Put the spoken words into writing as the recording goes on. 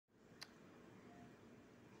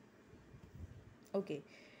Okay.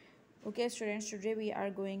 Okay, students, today we are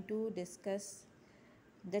going to discuss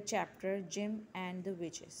the chapter Jim and the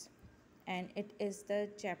Witches. And it is the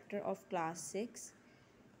chapter of class 6.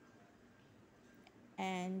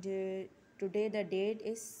 And today the date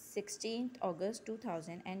is 16th August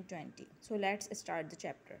 2020. So let's start the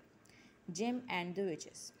chapter. Jim and the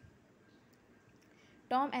Witches.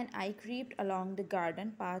 Tom and I crept along the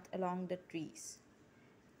garden path along the trees.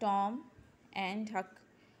 Tom and Huck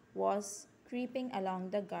was creeping along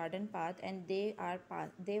the garden path and they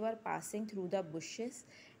were passing through the bushes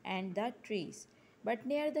and the trees. But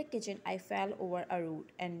near the kitchen I fell over a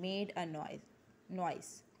root and made a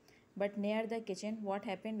noise. But near the kitchen, what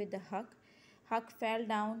happened with the Huck? Huck fell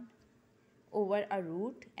down over a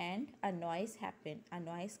root and a noise happened. A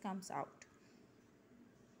noise comes out.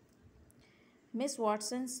 Miss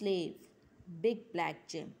Watson's slave, Big Black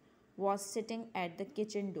Jim, was sitting at the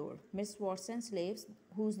kitchen door. Miss Watson's slave,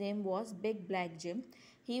 whose name was Big Black Jim,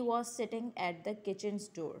 he was sitting at the kitchen's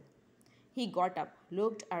door. He got up,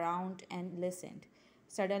 looked around, and listened.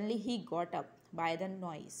 Suddenly, he got up by the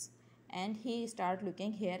noise and he started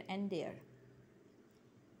looking here and there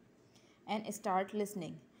and start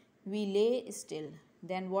listening. We lay still.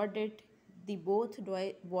 Then what did the both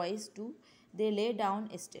boys do? They lay down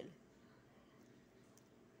still.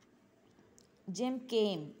 Jim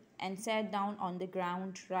came and sat down on the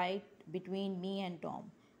ground right between me and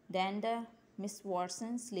Tom. Then the Miss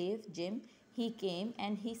Watson's slave, Jim, he came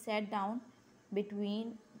and he sat down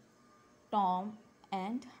between Tom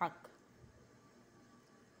and Huck.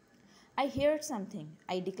 I heard something,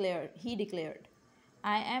 he declared.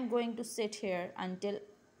 I am going to sit here until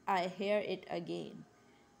I hear it again.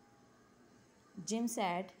 Jim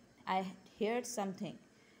said, I heard something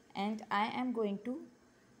and I am going to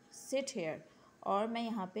sit here और मैं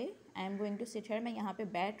यहाँ पे I am going to sit here मैं यहाँ पे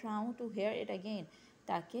बैठ रहा हूँ टू हेयर इट अगेन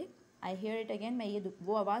ताकि आई हेयर इट अगेन मैं ये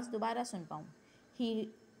वो आवाज़ दोबारा सुन पाऊँ ही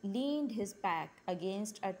leaned his back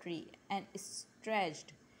against a tree and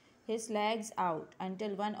stretched his legs out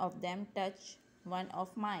until one of them touched one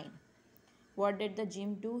of mine. What did the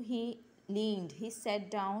Jim do? He sat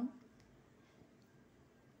down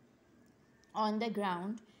on the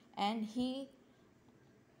ground and he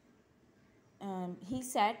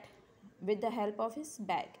sat with the help of his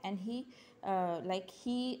back and he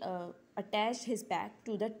attached his back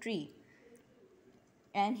to the tree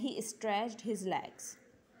and he stretched his legs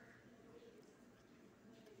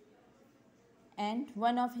and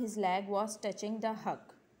one of his leg was touching the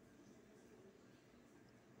Huck.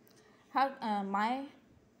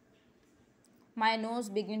 My nose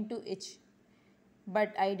began to itch,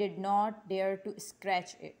 but I did not dare to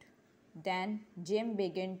scratch it. Then Jim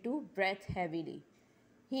began to breathe heavily.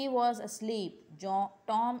 He was asleep.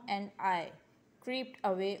 Tom and I crept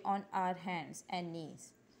away on our hands and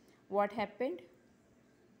knees. What happened?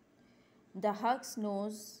 On the Huck's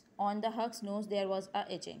nose there was a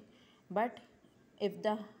itching. But if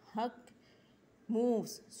the Huck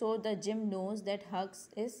moves, so the Jim knows that Huck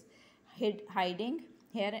is hiding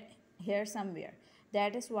here somewhere.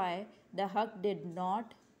 That is why the Huck did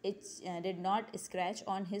not scratch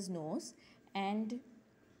on his nose and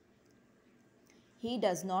he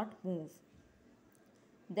does not move.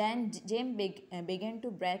 Then Jim began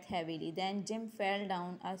to breathe heavily. Then Jim fell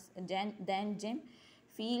down. Then Jim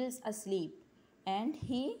feels asleep and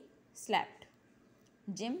he slept.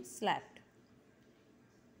 Jim slept.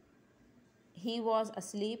 He was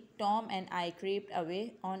asleep. Tom and I crept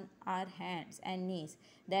away on our hands and knees.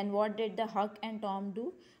 Then what did the Huck and Tom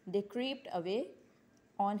do? They crept away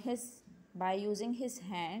by using his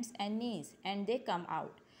hands and knees and they come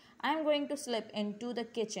out. I am going to slip into the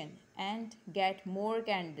kitchen and get more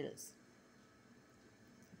candles,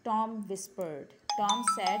 Tom whispered. Tom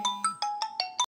said,